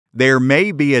There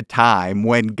may be a time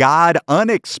when God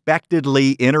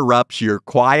unexpectedly interrupts your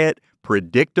quiet,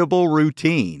 predictable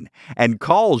routine and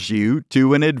calls you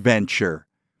to an adventure.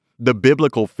 The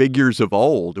biblical figures of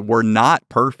old were not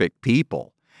perfect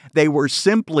people. They were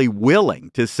simply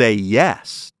willing to say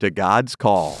yes to God's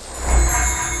call.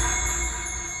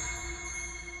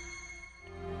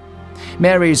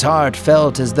 Mary's heart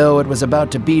felt as though it was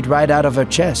about to beat right out of her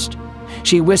chest.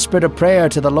 She whispered a prayer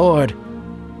to the Lord.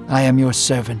 "I am your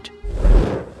servant."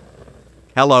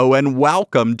 Hello and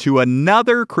welcome to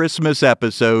another Christmas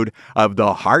episode of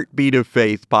the Heartbeat of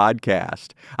Faith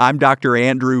podcast. I'm Dr.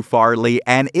 Andrew Farley,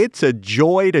 and it's a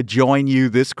joy to join you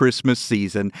this Christmas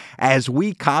season as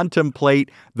we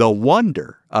contemplate the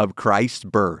wonder of Christ's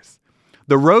birth.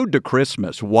 The road to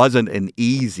Christmas wasn't an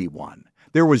easy one.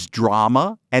 There was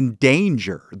drama and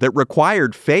danger that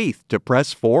required faith to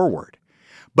press forward.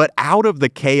 But out of the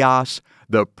chaos,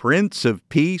 the Prince of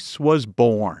Peace was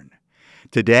born.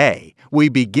 Today, we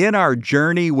begin our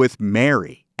journey with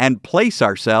Mary and place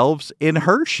ourselves in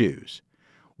her shoes.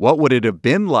 What would it have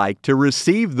been like to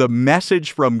receive the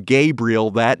message from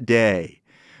Gabriel that day?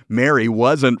 Mary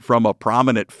wasn't from a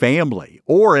prominent family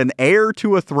or an heir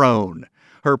to a throne.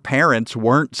 Her parents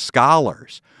weren't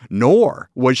scholars, nor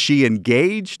was she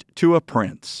engaged to a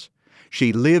prince.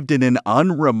 She lived in an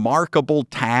unremarkable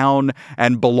town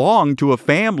and belonged to a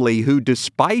family who,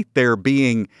 despite their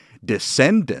being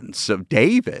descendants of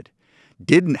David,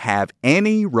 didn't have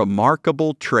any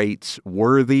remarkable traits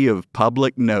worthy of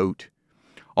public note.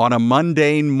 On a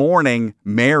mundane morning,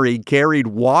 Mary carried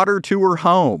water to her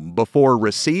home before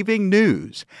receiving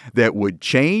news that would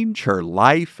change her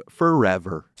life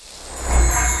forever.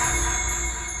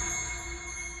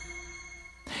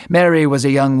 Mary was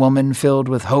a young woman filled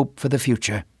with hope for the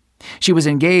future. She was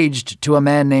engaged to a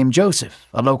man named Joseph,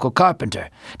 a local carpenter,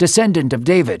 descendant of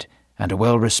David, and a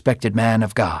well-respected man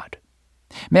of God.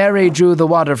 Mary drew the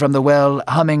water from the well,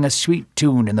 humming a sweet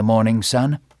tune in the morning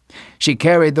sun. She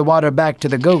carried the water back to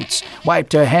the goats,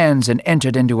 wiped her hands, and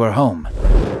entered into her home.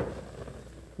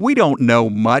 We don't know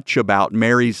much about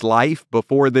Mary's life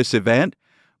before this event,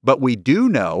 but we do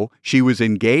know she was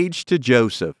engaged to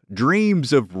Joseph.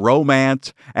 Dreams of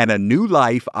romance and a new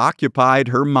life occupied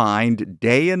her mind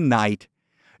day and night.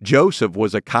 Joseph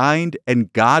was a kind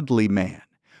and godly man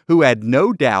who had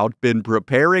no doubt been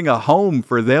preparing a home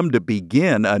for them to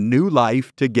begin a new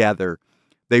life together.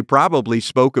 They probably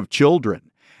spoke of children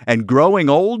and growing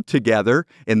old together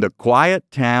in the quiet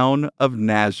town of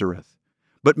Nazareth.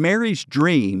 But Mary's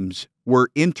dreams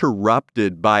were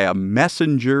interrupted by a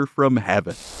messenger from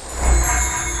heaven.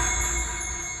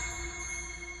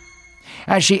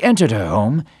 As she entered her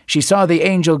home, she saw the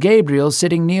angel Gabriel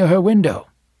sitting near her window.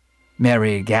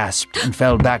 Mary gasped and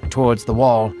fell back towards the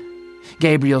wall.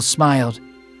 Gabriel smiled.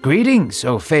 "Greetings,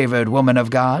 O favored woman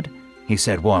of God," he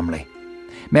said warmly.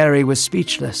 Mary was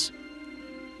speechless.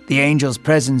 The angel's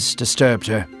presence disturbed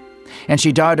her, and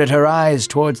she darted her eyes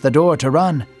towards the door to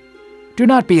run. "Do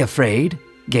not be afraid,"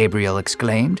 Gabriel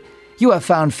exclaimed. "You have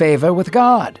found favor with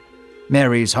God."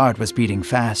 Mary's heart was beating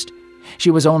fast.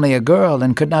 She was only a girl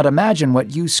and could not imagine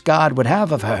what use God would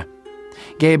have of her.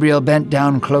 Gabriel bent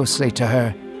down closely to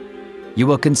her. "You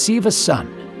will conceive a son.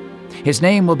 His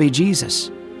name will be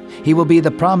Jesus. He will be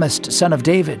the promised son of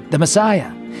David, the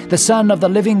Messiah, the Son of the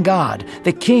living God,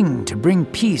 the King to bring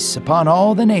peace upon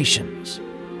all the nations."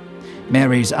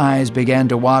 Mary's eyes began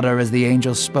to water as the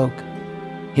angel spoke.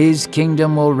 "His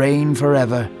kingdom will reign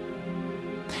forever.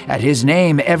 At his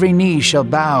name every knee shall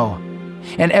bow,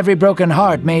 and every broken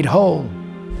heart made whole."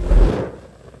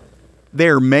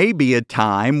 There may be a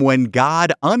time when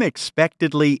God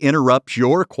unexpectedly interrupts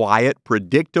your quiet,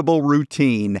 predictable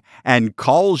routine and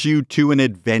calls you to an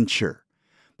adventure.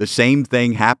 The same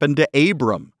thing happened to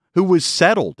Abram, who was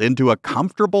settled into a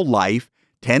comfortable life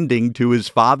tending to his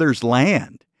father's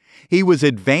land. He was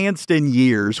advanced in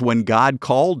years when God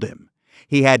called him.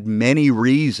 He had many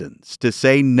reasons to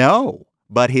say no,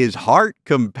 but his heart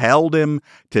compelled him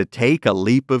to take a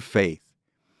leap of faith.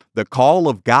 The call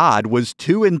of God was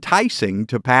too enticing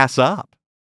to pass up.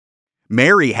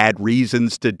 Mary had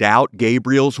reasons to doubt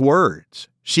Gabriel's words.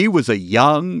 She was a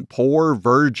young, poor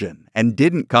virgin and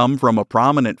didn't come from a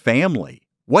prominent family.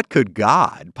 What could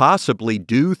God possibly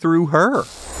do through her?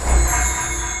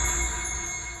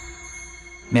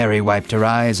 Mary wiped her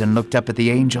eyes and looked up at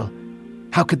the angel.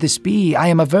 "How could this be? I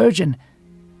am a virgin,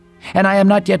 and I am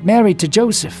not yet married to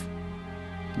Joseph."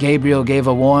 Gabriel gave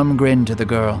a warm grin to the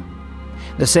girl.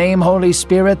 "The same Holy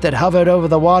Spirit that hovered over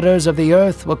the waters of the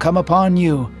earth will come upon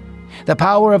you. The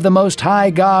power of the Most High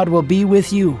God will be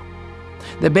with you.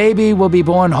 The baby will be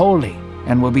born holy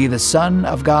and will be the Son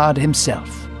of God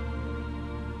himself."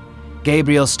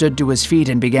 Gabriel stood to his feet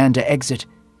and began to exit.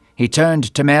 He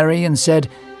turned to Mary and said,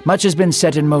 "Much has been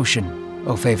set in motion,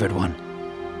 O favored one.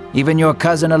 Even your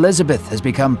cousin Elizabeth has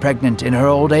become pregnant in her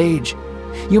old age.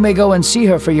 You may go and see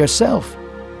her for yourself.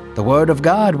 The word of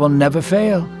God will never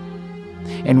fail."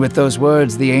 And with those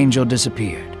words, the angel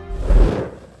disappeared.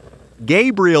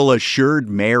 Gabriel assured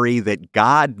Mary that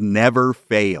God never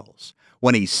fails.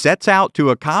 When he sets out to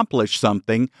accomplish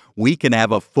something, we can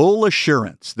have a full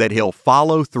assurance that he'll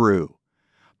follow through.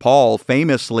 Paul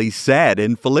famously said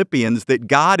in Philippians that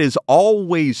God is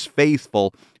always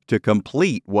faithful to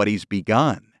complete what he's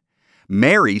begun.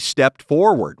 Mary stepped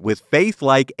forward with faith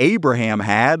like Abraham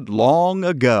had long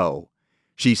ago.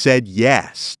 She said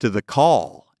yes to the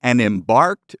call and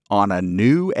embarked on a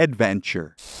new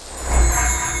adventure.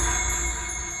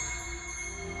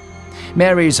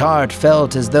 Mary's heart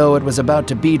felt as though it was about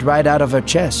to beat right out of her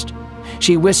chest.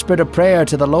 She whispered a prayer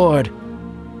to the Lord,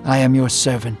 "I am your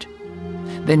servant."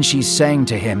 Then she sang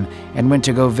to him and went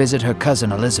to go visit her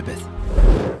cousin Elizabeth.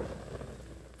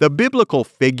 The biblical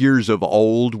figures of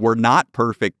old were not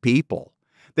perfect people.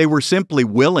 They were simply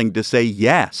willing to say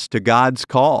yes to God's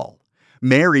call.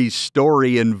 Mary's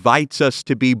story invites us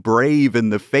to be brave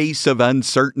in the face of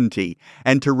uncertainty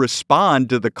and to respond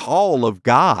to the call of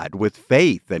God with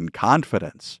faith and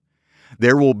confidence.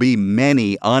 There will be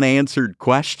many unanswered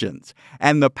questions,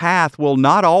 and the path will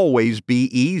not always be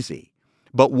easy.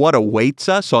 But what awaits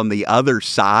us on the other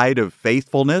side of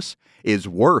faithfulness is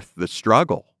worth the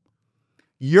struggle.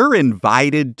 You're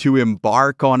invited to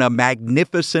embark on a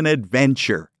magnificent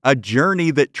adventure, a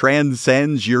journey that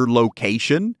transcends your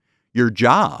location, your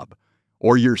job,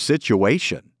 or your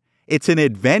situation. It's an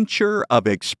adventure of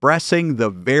expressing the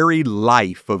very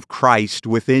life of Christ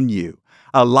within you,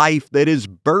 a life that is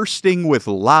bursting with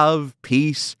love,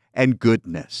 peace, and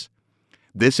goodness.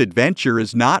 This adventure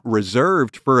is not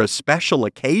reserved for a special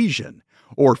occasion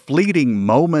or fleeting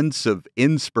moments of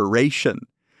inspiration.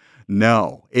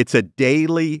 No, it's a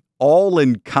daily,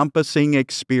 all-encompassing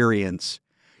experience.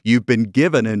 You've been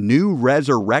given a new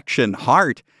resurrection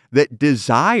heart that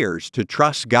desires to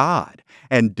trust God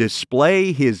and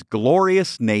display His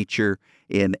glorious nature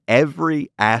in every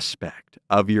aspect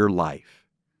of your life.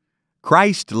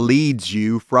 Christ leads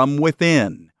you from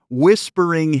within,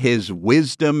 whispering His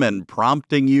wisdom and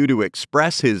prompting you to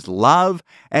express His love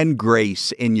and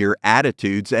grace in your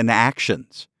attitudes and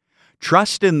actions.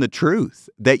 Trust in the truth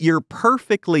that you're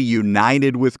perfectly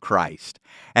united with Christ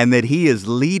and that He is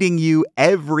leading you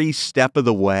every step of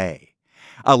the way.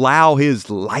 Allow His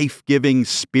life-giving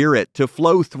Spirit to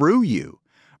flow through you,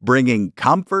 bringing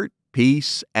comfort,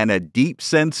 peace, and a deep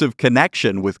sense of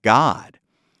connection with God.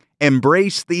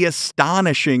 Embrace the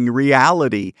astonishing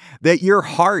reality that your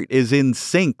heart is in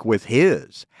sync with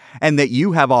His, and that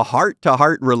you have a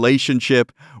heart-to-heart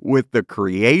relationship with the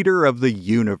Creator of the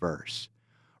universe.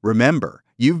 Remember,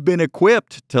 you've been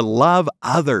equipped to love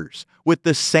others with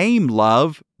the same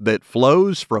love that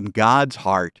flows from God's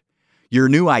heart. Your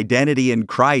new identity in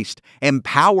Christ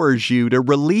empowers you to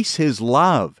release His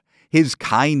love, His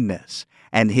kindness,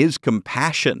 and His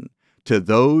compassion to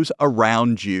those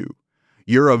around you.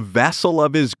 You're a vessel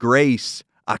of His grace,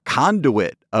 a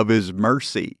conduit of His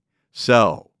mercy.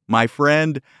 So, my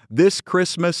friend, this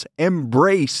Christmas,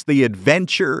 embrace the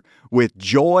adventure with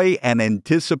joy and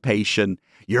anticipation.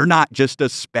 You're not just a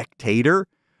spectator,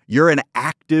 you're an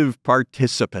active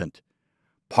participant,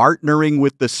 partnering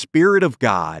with the Spirit of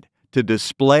God to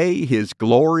display His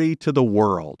glory to the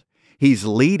world. He's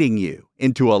leading you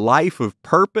into a life of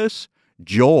purpose,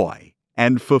 joy,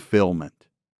 and fulfillment.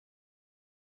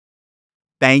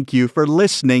 Thank you for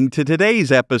listening to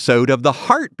today's episode of the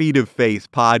Heartbeat of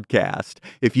Faith podcast.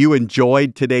 If you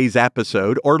enjoyed today's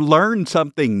episode or learned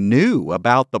something new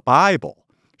about the Bible,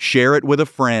 share it with a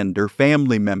friend or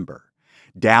family member.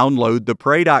 Download the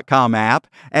pray.com app,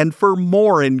 and for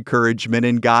more encouragement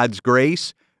in God's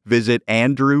grace, visit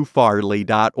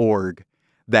andrewfarley.org.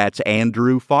 That's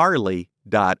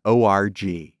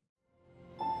andrewfarley.org.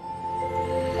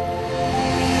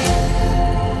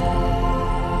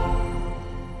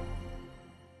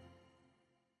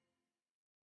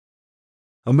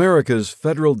 America's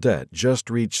federal debt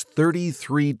just reached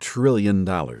 $33 trillion,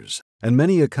 and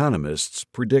many economists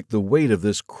predict the weight of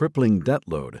this crippling debt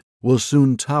load will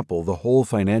soon topple the whole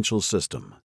financial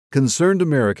system. Concerned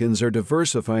Americans are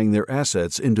diversifying their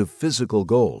assets into physical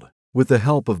gold with the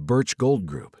help of Birch Gold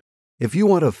Group. If you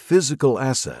want a physical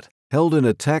asset held in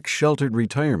a tax-sheltered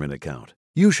retirement account,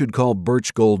 you should call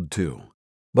Birch Gold too.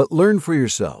 But learn for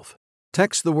yourself.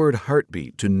 Text the word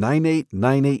heartbeat to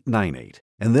 989898,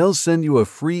 and they'll send you a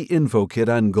free info kit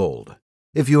on gold.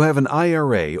 If you have an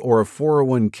IRA or a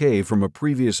 401k from a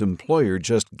previous employer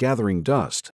just gathering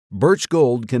dust, Birch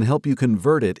Gold can help you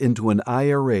convert it into an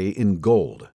IRA in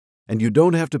gold, and you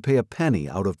don't have to pay a penny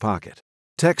out of pocket.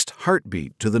 Text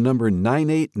Heartbeat to the number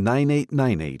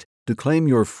 989898 to claim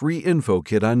your free info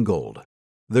kit on gold.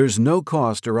 There's no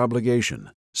cost or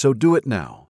obligation, so do it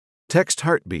now. Text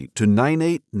Heartbeat to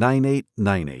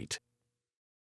 989898.